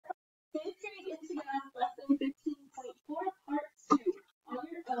to Math Lesson 15.4, Part 2, on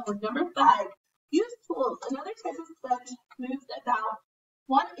your own. Number 5, use tools. Another type of sponge moves about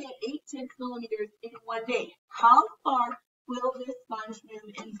 1 8/10 millimeters in 1 day. How far will this sponge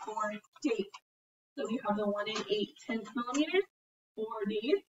move in 4 days? So we have the 1 8/10 millimeters, 4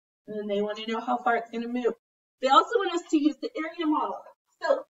 days, and then they want to know how far it's going to move. They also want us to use the area model.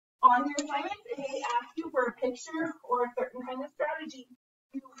 So on your assignments, if they ask you for a picture or a certain kind of strategy,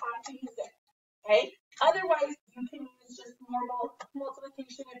 you have to use it. Okay? Otherwise, you can use just normal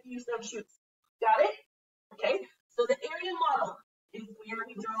multiplication if you so choose. Got it? Okay? So the area model is where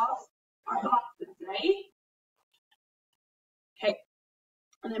we draw our boxes, right? Okay.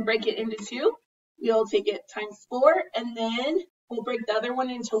 And then break it into 2. We'll take it times 4, and then we'll break the other one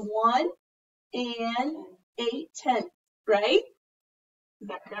into 1 and 8/10, right? Is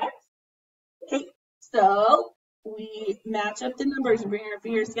that correct? Okay, so we match up the numbers, bring our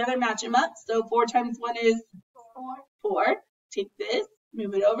fingers together, match them up. So 4 times 1 is 4. Take this,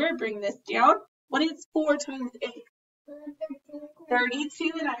 move it over, bring this down. What is 4 times 8?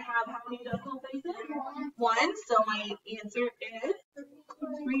 32, and I have how many decimal places? 1, so my answer is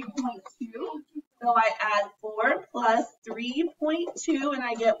 3.2. So I add 4 plus 3.2, and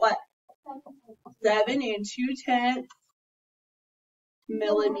I get what? 7 2/10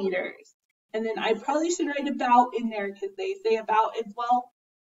 millimeters. And then I probably should write about in there because they say about as well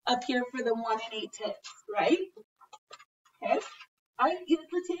up here for the 1 8/10, right? Okay. All right, use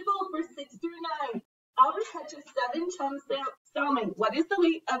the table for 6 through 9. Albert catches 7 chum salmon. What is the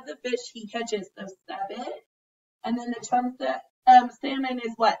weight of the fish he catches? So 7. And then the chum salmon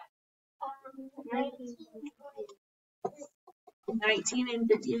is what? 19 and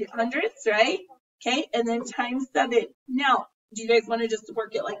 5800ths, right? Okay, and then times 7. Now, do you guys want to just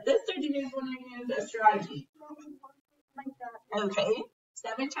work it like this, or do you guys want to use a strategy? Okay,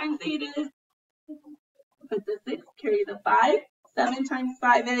 7 times 8 is, put the 6, carry the 5. 7 times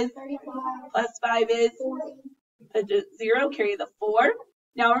 5 is, plus 5 is, put the 0, carry the 4.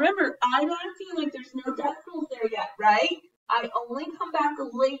 Now remember, I'm acting like there's no decimals there yet, right? I only come back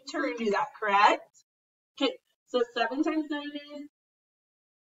later and do that, correct? Okay, so 7 times 9 is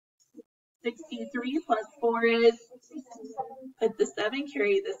 63, plus 4 is, put the 7,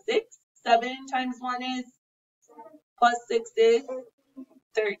 carry the 6. 7 times 1 is, plus 6 is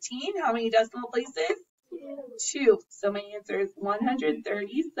 13. How many decimal places? 2. So my answer is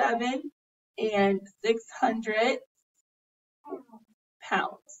 137 and 600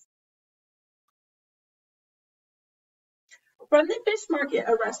 pounds. From the fish market,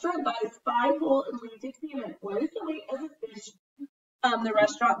 a restaurant buys 5 whole Atlantic salmon. What is the weight of the fish the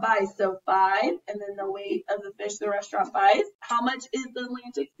restaurant buys? So 5, and then the weight of the fish the restaurant buys. How much is the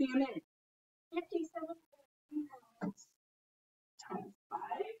Atlantic salmon? 57 pounds. Times 5.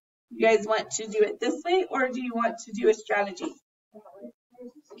 You guys want to do it this way, or do you want to do a strategy?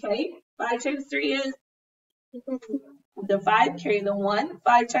 Okay, 5 times 3 is the 5, carry the 1.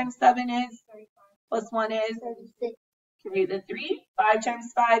 5 times 7 is, plus 1 is, carry the 3. 5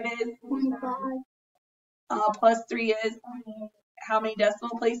 times 5 is, plus 3 is, how many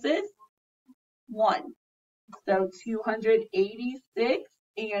decimal places? 1. So 286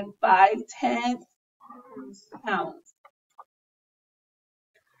 and 5/10 pounds.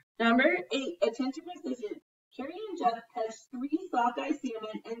 Number 8, attention precision. Carrie and Jeff catch 3 sockeye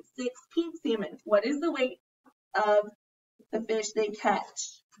salmon and 6 pink salmon. What is the weight of the fish they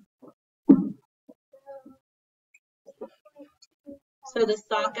catch? So the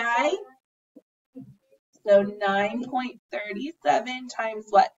sockeye, so 9.37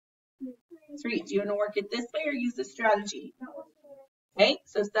 times what? 3. Do you want to work it this way or use the strategy? Okay,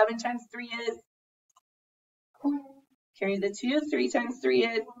 so 7 times 3 is, carry the 2. 3 times 3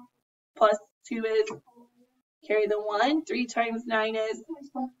 is, plus 2 is, carry the 1. 3 times 9 is,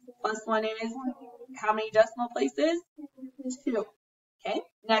 plus 1 is, how many decimal places? 2. Okay,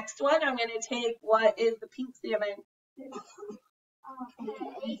 next one, I'm going to take, what is the pink salmon?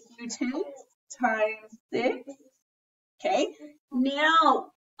 2/10 times 6. Okay,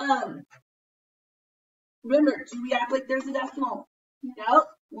 now, remember, do we act like there's a decimal? No,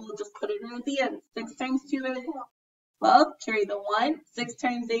 we'll just put it in at the end. 6 times 2 is 12, carry the 1. 6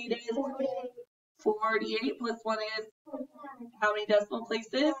 times 8 is 48, plus 1 is, how many decimal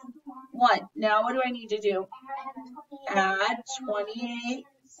places? 1. Now what do I need to do? Add 28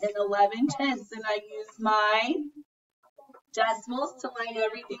 and 11/10, and I use my decimals to line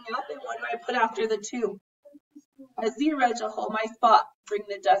everything up, and what do I put after the 2? A 0 to hold my spot. Bring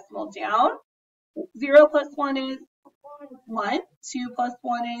the decimal down. 0 plus 1 is 1. 2 plus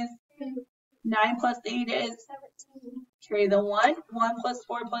 1 is 9 plus 8 is, carry the 1. 1 plus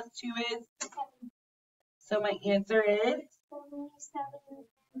 4 plus 2 is So my answer is 77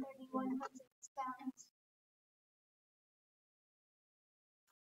 and 31 pounds.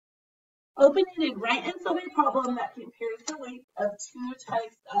 open-ended, right-and-solving problem that compares the weight of two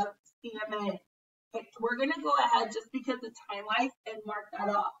types of CMA. Okay, we're going to go ahead just because of time-wise and mark that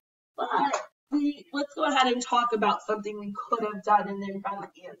off. But let's go ahead and talk about something we could have done and then found the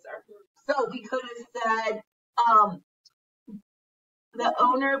answer. So we could have said the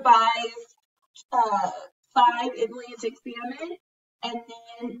owner buys 5 Atlantic salmon and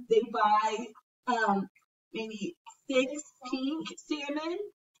then they buy maybe 6 pink salmon.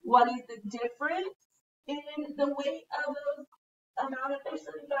 What is the difference in the weight of those amount of fish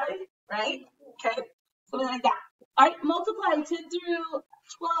that we buy? Right? Okay, something like that. All right, multiply 10 through 12.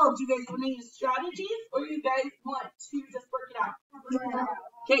 Do you guys want to use strategies or you guys want to just work it out?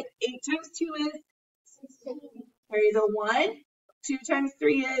 Okay, 8 times 2 is 16. Carry the 1. 2 times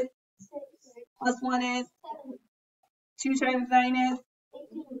 3 is 6. plus 1 is 7. 2 times 9 is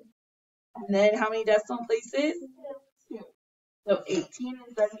 18. and then how many decimal places? 2. 2. So 18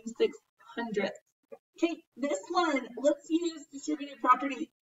 and 76 hundredths. Okay, this one, let's use distributed property.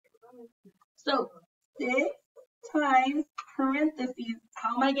 So 6 times parentheses,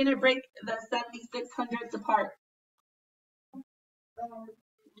 how am I going to break the 76 hundredths apart?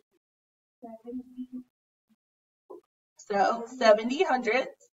 70. So 70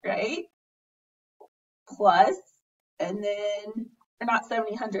 hundredths, right? Plus, and then, or not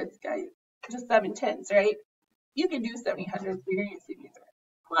 70 hundredths, guys, just 7 tenths, right? You can do 70 hundredths, but you're going to see these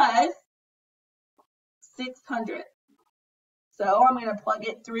plus 600. So I'm going to plug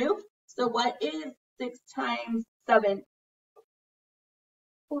it through. So what is 6 times 7?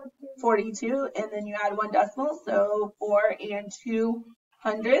 42, and then you add 1 decimal, so 4 and 2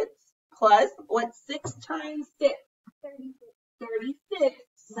 hundredths plus what's 6 times 6? 36.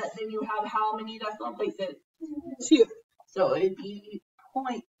 But then you have how many decimal places? 2. So it'd be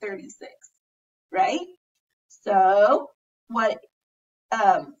 0.36, right? So what?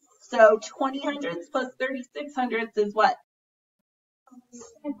 So 20 hundredths plus 36 hundredths is what?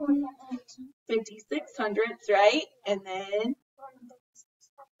 56 hundredths, right? And then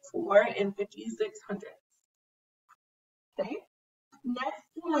 4 and 56 hundredths. Okay. Next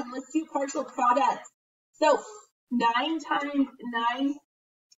one, let's do partial products. So 9 times 9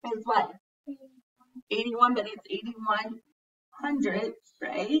 is what? 81, but it's 81 hundredths,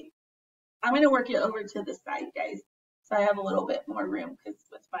 right? I'm going to work it over to the side, guys. So I have a little bit more room because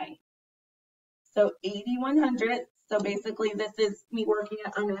with my, so 81 hundredths. So basically this is me working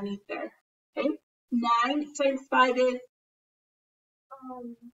it underneath there. Okay. 9 times 5 is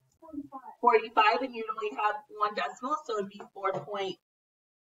 45, and you only have 1 decimal, so it'd be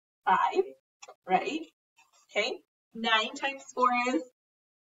 4.5, right? Okay. 9 times 4 is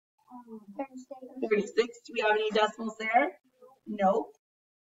 36. Do we have any decimals there? Nope.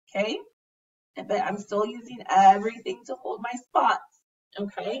 Okay. But I'm still using everything to hold my spots.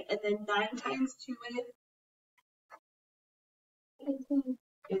 Okay. And then 9 times 2 is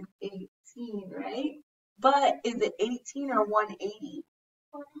 18, right? But is it 18 or 180?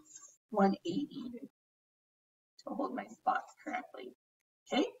 180 to hold my spots correctly.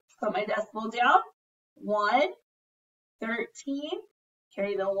 Okay, put my decimal down. 1, 13,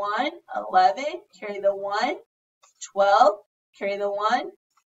 carry the 1, 11, carry the 1, 12, carry the 1,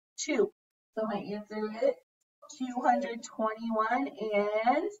 2. So my answer is 221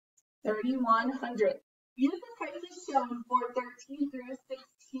 and 31 hundredths. Use the prices shown for 13 through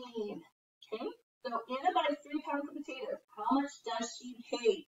 16. Okay, so Anna buys 3 pounds of potatoes. How much does she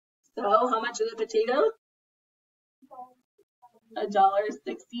pay? So how much are the potatoes?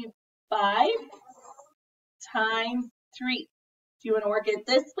 $1.65 times 3. Do you want to work it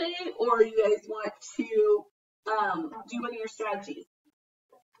this way, or you guys want to do one of your strategies?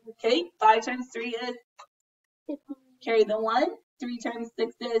 Okay, 5 times 3 is 15. Carry the 1. 3 times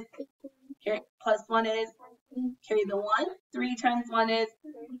 6 is plus 1 is carry the 1. 3 times 1 is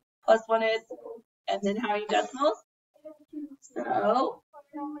plus 1 is, and then how many decimals? So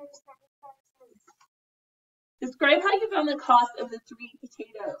describe how you found the cost of the 3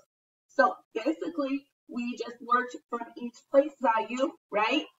 potatoes. So basically, we just worked from each place value,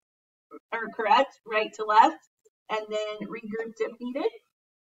 right? Or correct, right to left, and then regrouped if needed.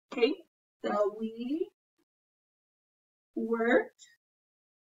 Okay, so we worked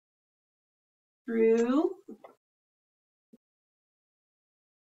through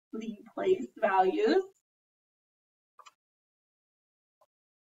the place values.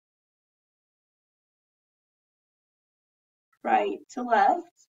 Right to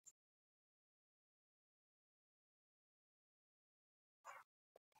left.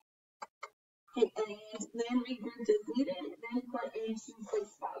 Okay, and then regroup as needed, then put into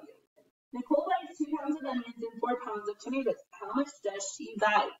place value. Nicole buys 2 pounds of onions and 4 pounds of tomatoes. How much does she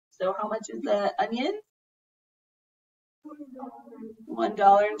buy? So how much is the onion?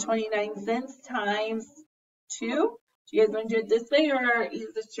 $1.29 times 2. Do you guys want to do it this way or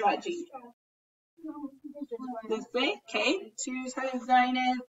use the strategy? This way, okay. 2 times 9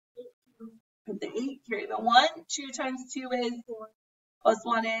 is, put the 8, carry the 1. 2 times 2 is, plus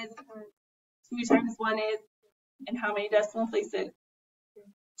 1 is, 2 times 1 is, and how many decimal places?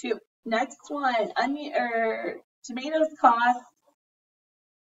 2. Next one, tomatoes cost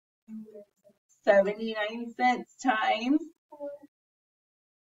 79 cents times.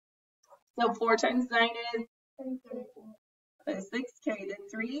 So 4 times 9 is 6, carry the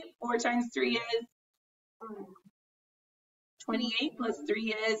 3. 4 times 3 is 28, plus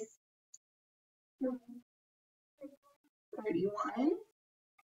 3 is 31.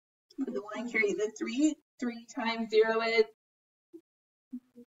 Put the 1, carry the 3. 3 times 0 is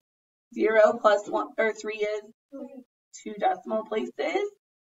 0, plus 1, or 3 is 2 decimal places.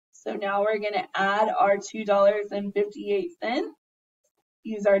 So now we're going to add our $2.58.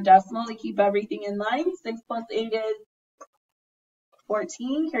 Use our decimal to keep everything in line. 6 plus 8 is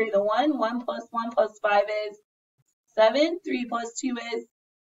 14. Carry the 1. 1 plus 1 plus 5 is 7. 3 plus 2 is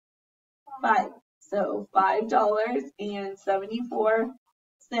 5. So $5.74.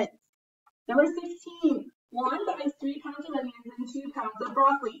 Number 16. Juan buys 3 pounds of onions and 2 pounds of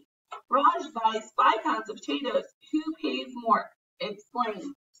broccoli. Raj buys 5 pounds of potatoes. Who pays more?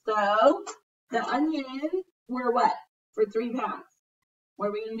 Explain. So the onions were what? For 3 pounds. What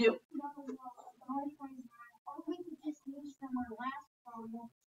are we going to do?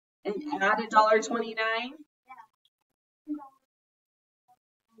 And add $1.29.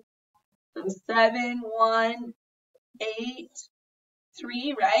 So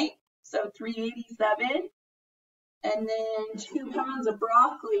 7,183, right? So 387. And then 2 pounds of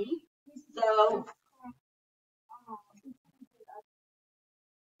broccoli. So,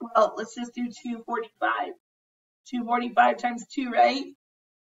 well, let's just do 245. 245 times 2, right?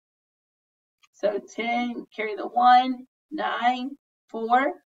 So 10, carry the 1, 9,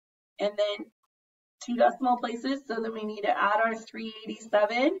 4, and then 2 decimal places. So then we need to add our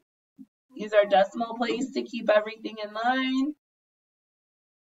 387. Use our decimal place to keep everything in line.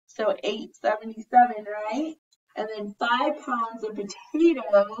 So 877, right? And then 5 pounds of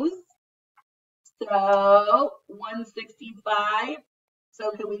potatoes. So 165.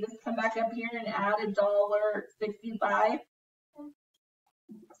 So can we just come back up here and add $1.65?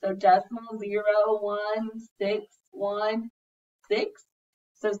 So decimal 0.1616.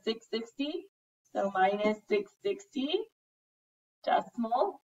 So 660. So minus 660.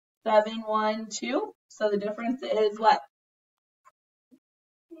 Decimal 712. So the difference is what?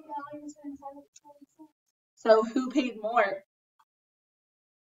 So who paid more?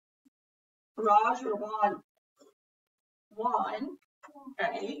 Raj or Juan? Juan,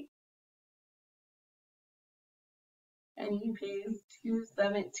 right? And he pays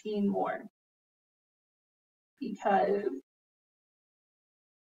 $2.17 more because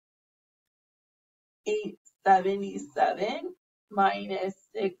 877 minus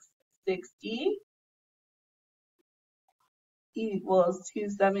 660 equals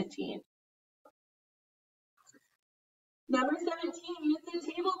 217. Number 17, use the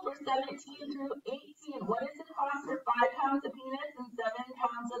table for 17 through 18. What is the cost for 5 pounds of peanuts and 7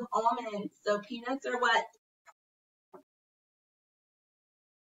 pounds of almonds? So peanuts are what?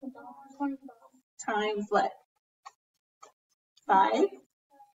 Times what? 5.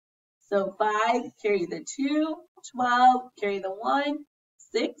 So 5, carry the 2, 12, carry the 1,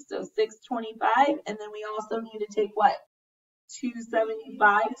 6, so 625. And then we also need to take what?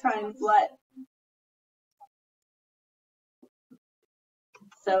 275 times what?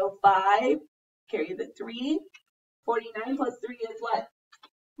 So 5, carry the 3, 49 plus 3 is what?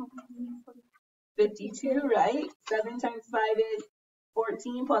 52, right? 7 times 5 is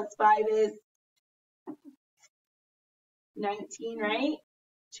 14 plus 5 is 19, right?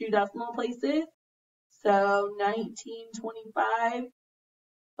 2 decimal places. So 1925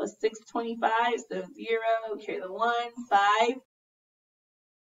 plus 625, so 0, carry the 1, 5.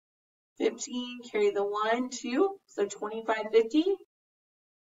 15, carry the 1, 2, so $25.50.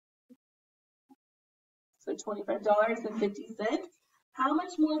 So $25.50. How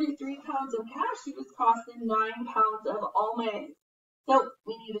much more do 3 pounds of cashews cost than 9 pounds of almonds? So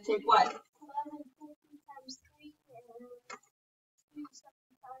we need to take what?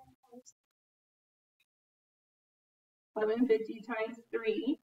 1150 times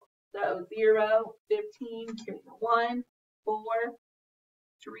 3. So 0, 15, carry the 1, 4,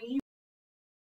 3.